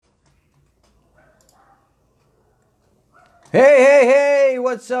Hey!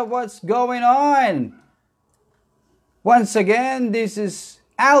 What's up? What's going on? Once again, this is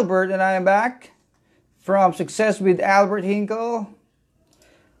Albert and I am back from Success with Albert Hinkle.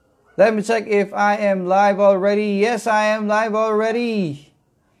 Let me check if I am live already. Yes, I am live already.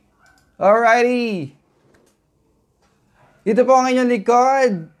 Alrighty. Ito po ang inyong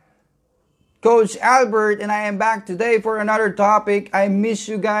likod, Coach Albert, and I am back today for another topic. I miss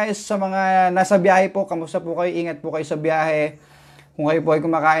you guys sa mga nasa biyahe po. Kamusta po kayo? Ingat po kayo sa biyahe. Kung kayo po ay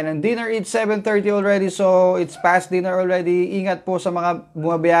kumakain ng dinner, it's 7:30 already, so it's past dinner already. Ingat po sa mga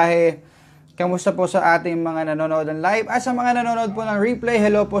bumabiyahe. Kamusta po sa ating mga nanonood ng live? At sa mga nanonood po ng replay,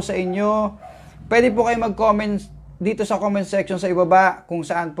 hello po sa inyo. Pwede po kayo mag-comment dito sa comment section sa ibaba kung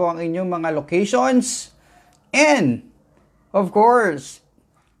saan po ang inyong mga locations. And, of course,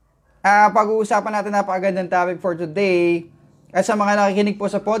 pag-uusapan natin napakagandang topic for today. At sa mga nakikinig po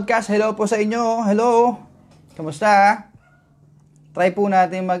sa podcast, hello po sa inyo. Hello. Kamusta? Try po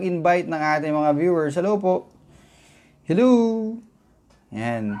natin mag-invite ng ating mga viewers. Hello po. Hello.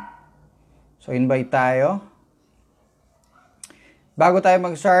 Yan. So, invite tayo. Bago tayo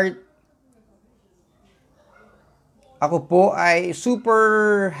mag-start, ako po ay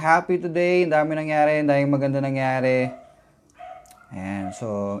super happy today. Ang dami nangyari, ang daming maganda nangyari. Ayan,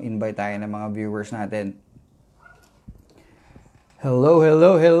 so invite tayo ng mga viewers natin. Hello.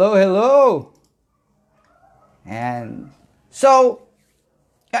 And so,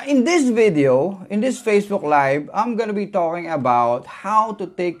 in this video, in this Facebook Live, I'm gonna be talking about how to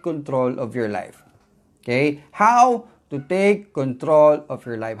take control of your life. Okay? How to take control of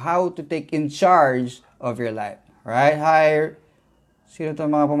your life. How to take in charge of your life. Right? Hi, sino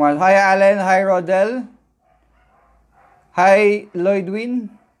itong mga pumasok? Hi, Allen. Hi, Rodel. Hi, Lloydwin.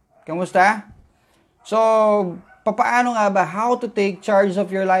 Kamusta? So, paano nga ba? How to take charge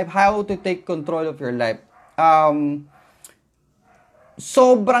of your life? How to take control of your life?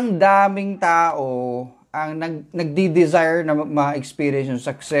 Sobrang daming tao ang nagdi-desire na ma-experience yung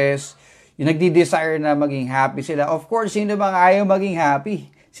success, yung nagdi-desire na maging happy sila. Of course, sino bang ayaw maging happy?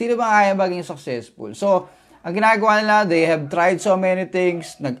 Sino bang ayaw maging successful? So, ang ginagawa nila, they have tried so many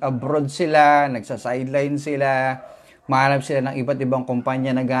things. Nag-abroad sila, nagsa-sideline sila, mahanap sila ng iba't ibang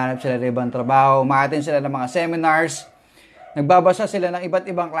kumpanya, naghahanap sila ng ibang trabaho, ma-attend sila ng mga seminars, nagbabasa sila ng iba't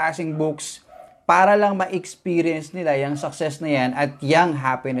ibang klaseng books para lang ma-experience nila yung success na yan at yung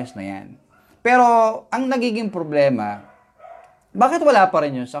happiness na yan. Pero, ang nagiging problema, bakit wala pa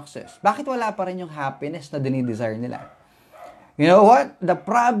rin yung success? Bakit wala pa rin yung happiness na dinidesire nila? You know what? The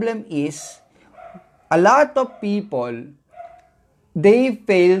problem is, a lot of people, they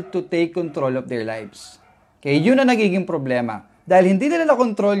fail to take control of their lives. Okay, yun ang nagiging problema. Dahil hindi nila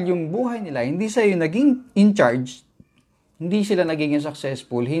na-control yung buhay nila, hindi sila yung naging in charge, hindi sila nagiging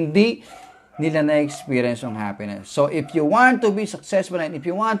successful, hindi nila na-experience yung happiness. So, if you want to be successful and if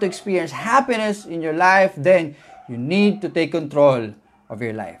you want to experience happiness in your life, then you need to take control of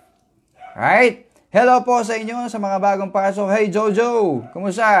your life. Alright? Hello po sa inyo, sa mga bagong pasok. Hey, Jojo!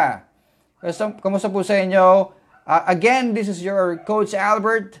 Kumusta? Kumusta po sa inyo? Again, this is your Coach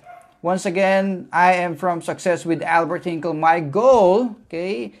Albert. Once again, I am from Success with Albert Hinkle. My goal,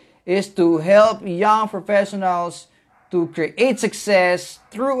 okay, is to help young professionals to create success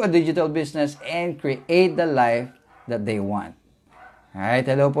through a digital business and create the life that they want. Alright,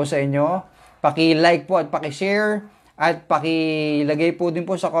 hello po sa inyo. Paki-like po at paki-share at paki-lagay po din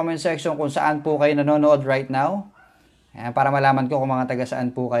po sa comment section kung saan po kayo nanonood right now. Ayan, para malaman ko kung mga taga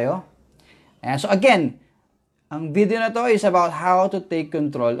saan po kayo. Ayan, so again, ang video na to is about how to take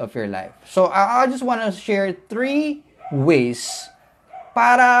control of your life. So, I just want to share 3 ways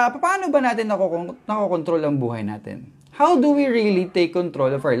para paano ba natin nakokontrol ang buhay natin. How do we really take control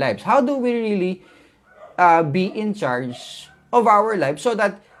of our lives? How do we really be in charge of our life so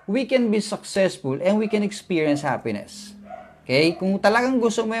that we can be successful and we can experience happiness? Okay? Kung talagang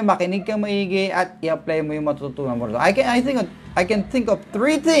gusto mo yung makinig kang maigi at i-apply mo yung matutunan mo. I can think of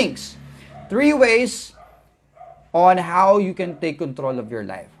 3 things. 3 ways on how you can take control of your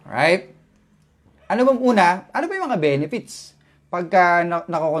life. Right? Ano bang una? Ano ba yung mga benefits? Pagka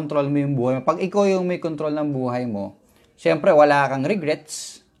nakokontrol mo yung buhay mo, pag ikaw yung may control ng buhay mo, siyempre wala kang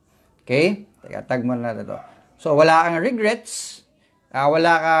regrets. Okay? Tag mo na ito. So, wala kang regrets.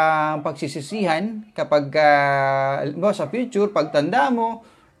 Wala kang pagsisisihan kapag sa future, pagtanda mo,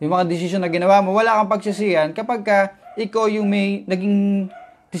 yung mga decision na ginawa mo, wala kang pagsisihan kapag ikaw yung may naging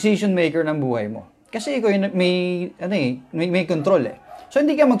decision maker ng buhay mo. Kasi ikaw yung may control eh. So,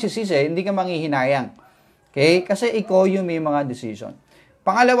 hindi ka magsisisi, hindi ka manghihinayang. Okay? Kasi ikaw yung may mga decision.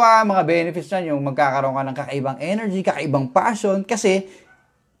 Pangalawa, mga benefits na yung magkakaroon ka ng kakaibang energy, kakaibang passion, kasi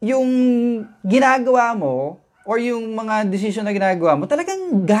yung ginagawa mo, or yung mga decision na ginagawa mo,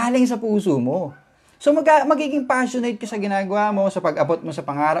 talagang galing sa puso mo. So, magiging passionate ka sa ginagawa mo, sa pag-abot mo sa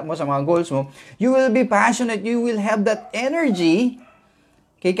pangarap mo, sa mga goals mo. You will be passionate. You will have that energy,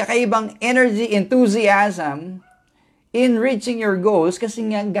 kakaibang energy, enthusiasm, in reaching your goals kasi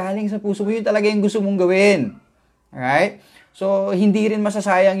nga galing sa puso mo. Yun talaga yung gusto mong gawin. Alright? So, hindi rin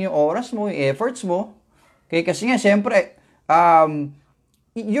masasayang yung oras mo, yung efforts mo. Okay? Kasi nga, syempre,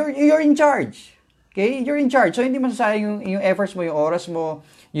 you're in charge. Okay? You're in charge. So, hindi masasayang yung efforts mo, yung oras mo.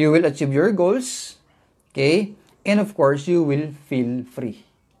 You will achieve your goals. Okay? And of course, you will feel free.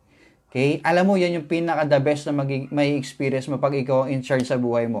 Okay? Alam mo, yan yung pinaka-the best na may experience mo pag ikaw ang in charge sa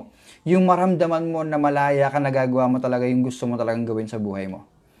buhay mo. Yung maramdaman mo na malaya ka, nagagawa mo talaga yung gusto mo talagang gawin sa buhay mo.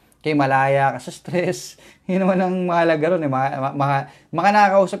 Okay? Malaya ka sa stress. Yun naman ang mahalaga ron. Mga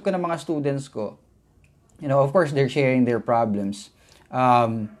nakakausap ko ng mga students ko, of course, they're sharing their problems.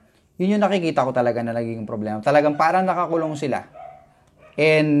 Yun yung nakikita ko talaga na naging problema. Talagang parang nakakulong sila.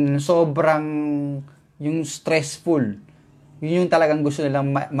 And sobrang yung stressful. Yun yung talagang gusto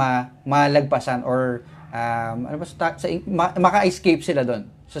nilang malagpasan or maka-escape sila doon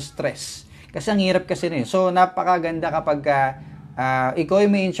sa stress. Kasi ang hirap kasi rin. So, napakaganda kapag ikaw ay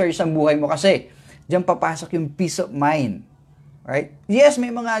may in charge sa buhay mo kasi diyan papasok yung peace of mind. Right? Yes,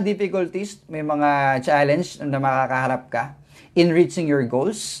 may mga difficulties, may mga challenge na makakaharap ka in reaching your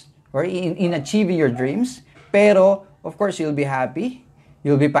goals or in achieving your dreams. Pero, of course, you'll be happy,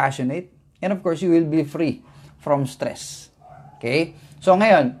 you'll be passionate, and of course, you will be free from stress. Okay? So,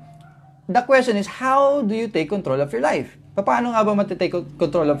 ngayon, the question is, how do you take control of your life? Paano nga ba matitake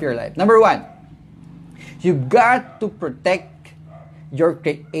control of your life? Number 1, you've got to protect your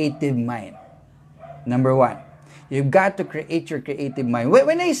creative mind. Number 1, you've got to create your creative mind.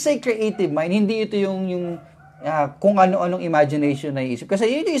 When I say creative mind, hindi ito yung kung ano-anong imagination na iisip. Kasi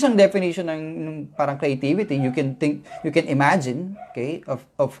ito isang definition ng parang creativity. You can think, you can imagine, okay,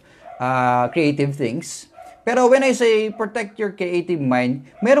 of creative things. Pero when I say protect your creative mind,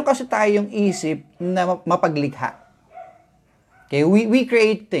 meron kasi tayong isip na mapaglikha. Okay, we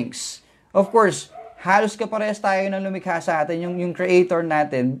create things. Of course, halos kaparehas tayo na lumikha sa atin. Yung creator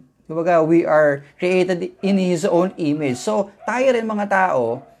natin, kumbaga, we are created in His own image. So, tayo rin mga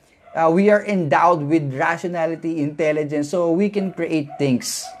tao, we are endowed with rationality, intelligence, so we can create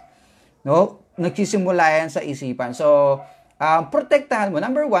things. No? Nagsisimula yan sa isipan. So, protektahan mo.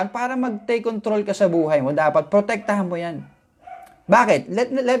 Number 1, para mag-take control ka sa buhay mo, dapat protektahan mo yan. Bakit?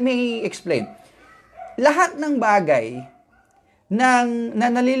 Let me explain. Lahat ng bagay na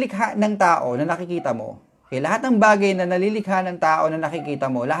nalilikha ng tao na nakikita mo, okay, lahat ng bagay na nalilikha ng tao na nakikita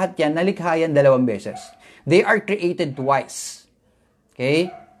mo, lahat yan, nalikha yan 2 beses. They are created twice.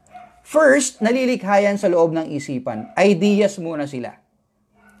 Okay? First, nalilikha yan sa loob ng isipan. Ideas muna sila.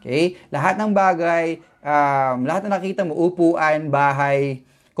 Okay? Lahat ng bagay, lahat na nakita mo, upuan, bahay,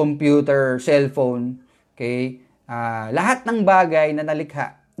 computer, cellphone, okay? Lahat ng bagay na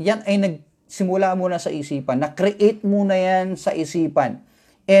nalikha, yan ay nagsimula muna sa isipan. Na-create muna yan sa isipan.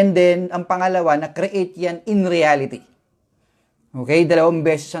 And then, ang pangalawa, na-create yan in reality. Okay? 2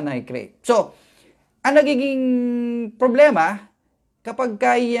 beses siya na-create. So, ang nagiging problema, kapag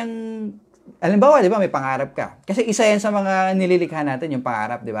kayang, halimbawa, di ba, may pangarap ka. Kasi isa yan sa mga nililikha natin, yung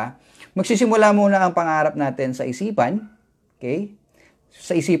pangarap, di ba? Magsisimula muna ang pangarap natin sa isipan, okay?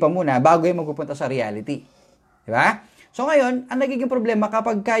 Sa isipan muna, bago yung magpupunta sa reality. Di ba? So ngayon, ang nagiging problema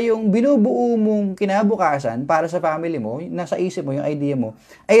kapag kayong binubuo mong kinabukasan para sa family mo, nasa isip mo, yung idea mo,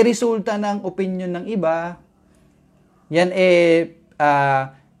 ay resulta ng opinion ng iba, yan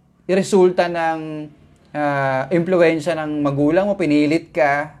resulta ng impluwensya ng magulang mo, pinilit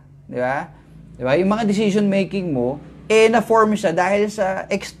ka, di ba? Di ba? Yung mga decision making mo, na-form siya dahil sa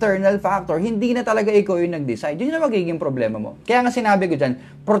external factor, hindi na talaga ikaw yung nag-decide. Yun na magiging problema mo. Kaya nga sinabi ko dyan,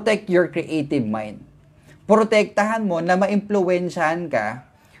 protect your creative mind. Protektahan mo na ma-impluwensyahan ka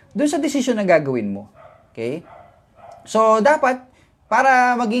dun sa decision na gagawin mo. Okay? So, dapat,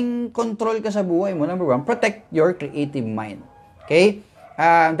 para maging control ka sa buhay mo, number 1, protect your creative mind. Okay?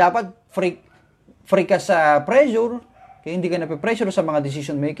 Dapat free ka sa pressure. Okay? Hindi ka nape-pressure sa mga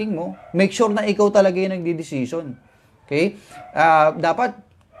decision making mo. Make sure na ikaw talaga yung nagdi-decision. Okay? Dapat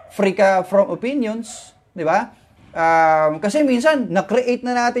free ka from opinions. Di ba? Kasi minsan, na-create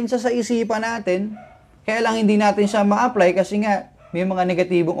na natin siya sa isipan natin. Kaya lang hindi natin siya ma-apply kasi nga may mga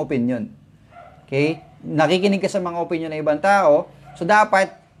negatibong opinion. Okay? Nakikinig ka sa mga opinion ng ibang tao, so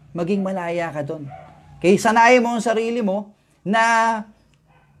dapat maging malaya ka doon. Okay? Sanayin mo ang sarili mo na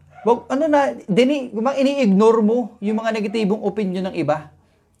ini-ignore mo yung mga negatibong opinion ng iba.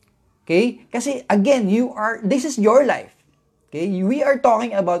 Okay? Kasi again, this is your life. Okay? We are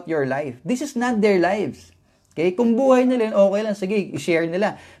talking about your life. This is not their lives. Okay? Kung buhay nila yun, okay lang. Sige, i-share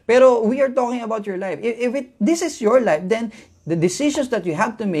nila. Pero we are talking about your life. If this is your life, then the decisions that you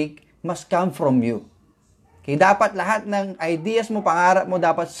have to make must come from you. Okay? Dapat lahat ng ideas mo, pangarap mo,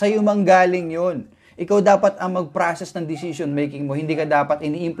 dapat sa'yo manggaling yun. Ikaw dapat ang mag-process ng decision making mo. Hindi ka dapat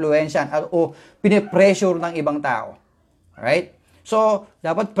ini-influensyan o pinipressure ng ibang tao. Alright? So,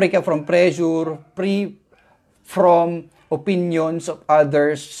 dapat free ka from pressure, free from opinions of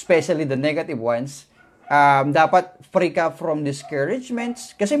others, especially the negative ones. Dapat free ka from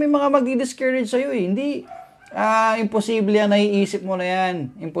discouragements. Kasi may mga mag-discourage sa'yo eh. Hindi, imposible yan, naiisip mo na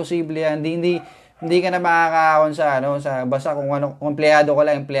yan. Imposible yan. Hindi ka na makakaon sa basta kung empleyado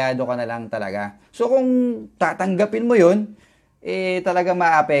ka na lang talaga. So kung tatanggapin mo yun, talaga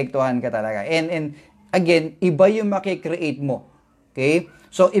maapektuhan ka talaga. And again, iba yung makikreate mo. Okay?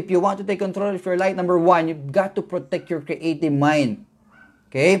 So if you want to take control of your life, number one, you've got to protect your creative mind.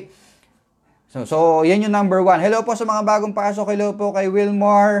 Okay? So yan yung number one. Hello po sa mga bagong pasok. Hello po kay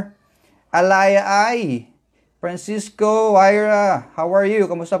Wilmar, Alaya Ay, Francisco, Wyra. How are you?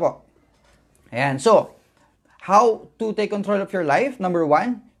 Kamusta po? Ayan. So, how to take control of your life? Number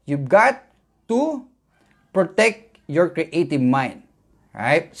one, you've got to protect your creative mind.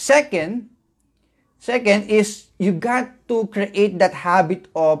 Right? Second is you got to create that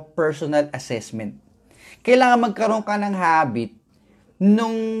habit of personal assessment. Kailangan magkaroon ka ng habit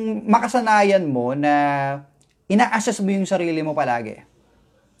nung makasanayan mo na ina-assess mo yung sarili mo palagi.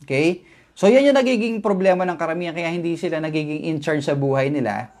 Okay? So, yan yung nagiging problema ng karamihan kaya hindi sila nagiging in charge sa buhay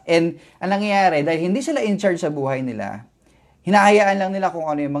nila. And ang nangyayari, dahil hindi sila in charge sa buhay nila, hinahayaan lang nila kung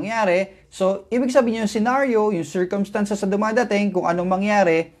ano yung mangyari. So, ibig sabihin yung scenario, yung circumstances sa dumadating, kung anong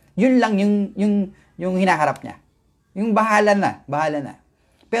mangyari, yun lang yung hinaharap niya. Yung bahala na.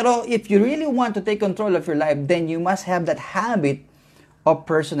 Pero if you really want to take control of your life, then you must have that habit of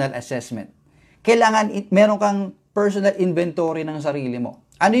personal assessment. Kailangan meron kang personal inventory ng sarili mo.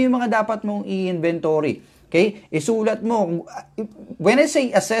 Ano yung mga dapat mong i-inventory? Okay? Isulat mo. When I say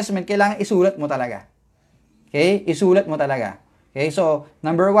assessment, kailangan isulat mo talaga. Okay? Isulat mo talaga. Okay? So,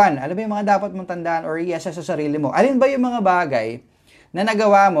 number one, ano ba yung mga dapat mong tandaan or i-assess sa sarili mo? Alin ba yung mga bagay na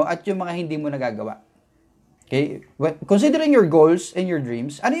nagawa mo at yung mga hindi mo nagagawa? Okay? Considering your goals and your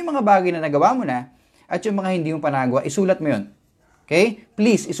dreams, ano yung mga bagay na nagawa mo na at yung mga hindi mo pa nagawa, isulat mo yun. Okay?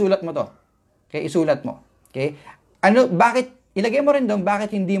 Please, isulat mo to. Okay? Isulat mo. Okay? Ilagay mo rin doon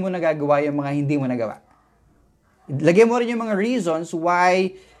bakit hindi mo nagagawa yung mga hindi mo nagawa. Ilagay mo rin yung mga reasons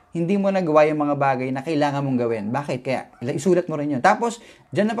why hindi mo nagawa yung mga bagay na kailangan mong gawin. Bakit? Kaya, isulat mo rin yun. Tapos,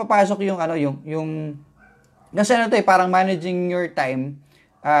 dyan na papasok kasi parang managing your time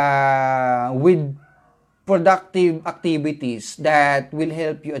with productive activities that will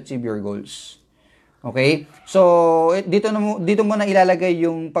help you achieve your goals. Okay? So, dito mo na ilalagay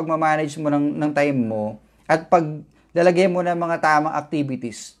yung pagmamanage mo ng time mo at lalagay mo ng mga tamang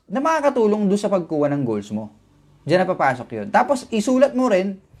activities na makakatulong doon sa pagkuha ng goals mo. Diyan na papasok yun. Tapos, isulat mo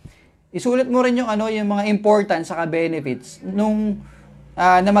rin yung mga importance saka benefits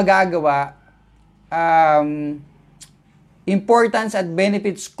na magagawa, importance at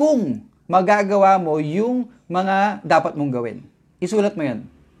benefits kung magagawa mo yung mga dapat mong gawin. Isulat mo yun.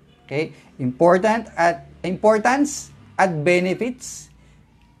 Okay? Importance at benefits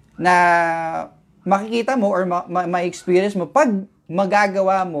na makikita mo or ma-experience mo pag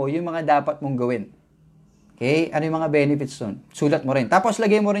magagawa mo yung mga dapat mong gawin. Okay? Ano yung mga benefits nun? Sulat mo rin. Tapos,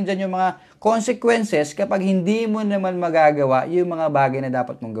 lagay mo rin dyan yung mga consequences kapag hindi mo naman magagawa yung mga bagay na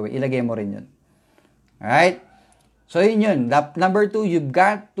dapat mong gawin. Ilagay mo rin yun. Alright? So, yun. Number 2, you've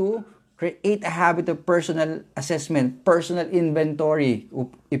got to create a habit of personal assessment, personal inventory.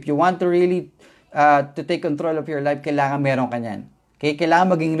 If you want to really to take control of your life, kailangan meron ka niyan. Okay?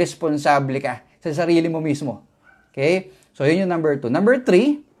 Kailangan maging responsable ka sa sarili mo mismo. Okay? So, yun yung number 2. Number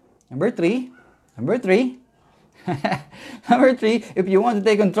 3, if you want to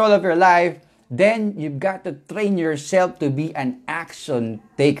take control of your life, then you've got to train yourself to be an action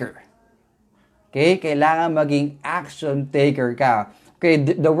taker. Okay? Kailangan maging action taker ka. Okay,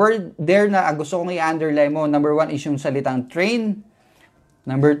 the word there na gusto kong i-underline mo, number 1 is yung salitang train.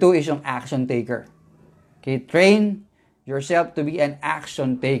 Number 2 is yung action taker. Okay? Train yourself to be an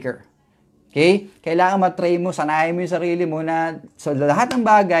action taker. Okay? Kailangan matrain mo, sanayin mo yung sarili mo na so lahat ng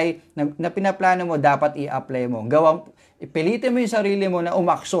bagay na pinaplano mo, dapat i-apply mo. Pilitin mo yung sarili mo na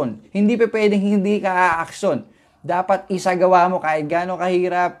umaksyon. Hindi pa pwedeng hindi ka a-aksyon. Dapat isagawa mo kahit gaano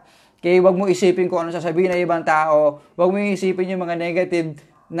kahirap. Okay? Huwag mo isipin kung ano sasabihin ng ibang tao. Huwag mo isipin yung mga negative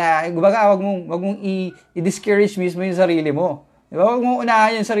na, wag mong i-discourage mismo yung sarili mo. Huwag mong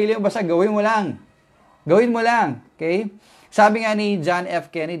unahan yung sarili mo, basta gawin mo lang. Gawin mo lang. Okay? Sabi nga ni John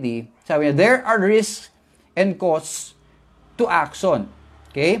F. Kennedy, sabi niya, there are risks and cause to action.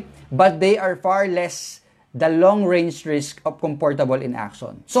 Okay? But they are far less the long-range risk of comfortable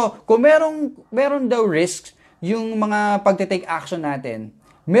inaction. So, kung meron daw risks yung mga pagte-take action natin,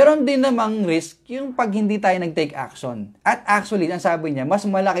 meron din namang risk yung pag hindi tayo nag-take action. At actually, ang sabi niya, mas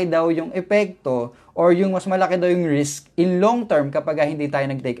malaki daw yung epekto or yung mas malaki daw yung risk in long term kapag hindi tayo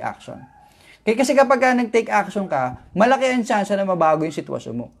nag-take action. Okay, kasi kapag nag-take action ka, malaki ang chance na mabago yung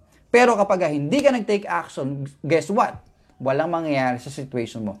sitwasyon mo. Pero kapag hindi ka nag-take action, guess what? Walang mangyayari sa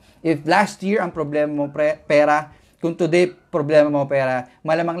situation mo. If last year ang problema mo pera, kung today problema mo pera,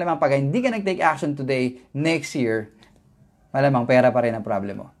 malamang-lamang pag hindi ka nag-take action today, next year, malamang pera pa rin ang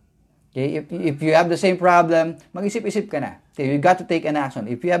problem mo. Okay? If you have the same problem, mag-isip-isip ka na. Okay? You got to take an action.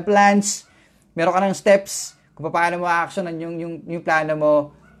 If you have plans, meron ka ng steps kung paano mo actionan yung plano mo,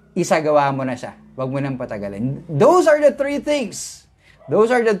 isagawa mo na siya. Huwag mo nang patagalin. Those are the 3 things.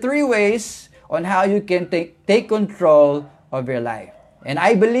 Those are the 3 ways on how you can take control of your life. And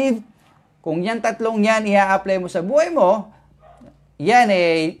I believe, kung yan 3 yan, i-apply mo sa buhay mo, yan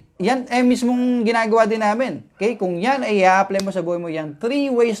mismong ginagawa din namin. Okay? Kung yan ay i-apply mo sa buhay mo, yan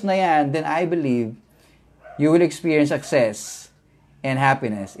 3 ways na yan, then I believe you will experience success and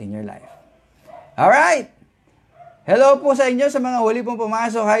happiness in your life. Alright! Hello po sa inyo sa mga huli pong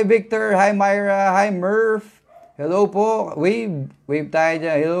pumasok. Hi Victor, hi Myra, hi Murph. Hello po. Wave tayo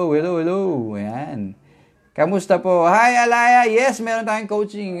dyan. Hello. Ayan. Kamusta po? Hi Alaya. Yes, meron tayong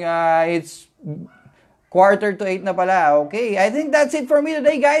coaching. It's 7:45 na pala. Okay. I think that's it for me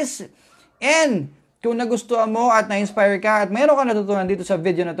today, guys. And kung nagustuhan mo at na-inspire ka at meron ka natutunan dito sa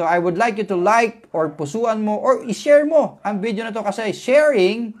video na to, I would like you to like or pusuan mo or i-share mo ang video na to kasi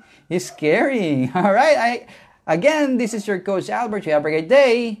sharing is caring. Alright? Again, this is your Coach Albert. You have a great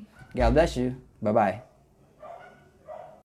day. God bless you. Bye-bye.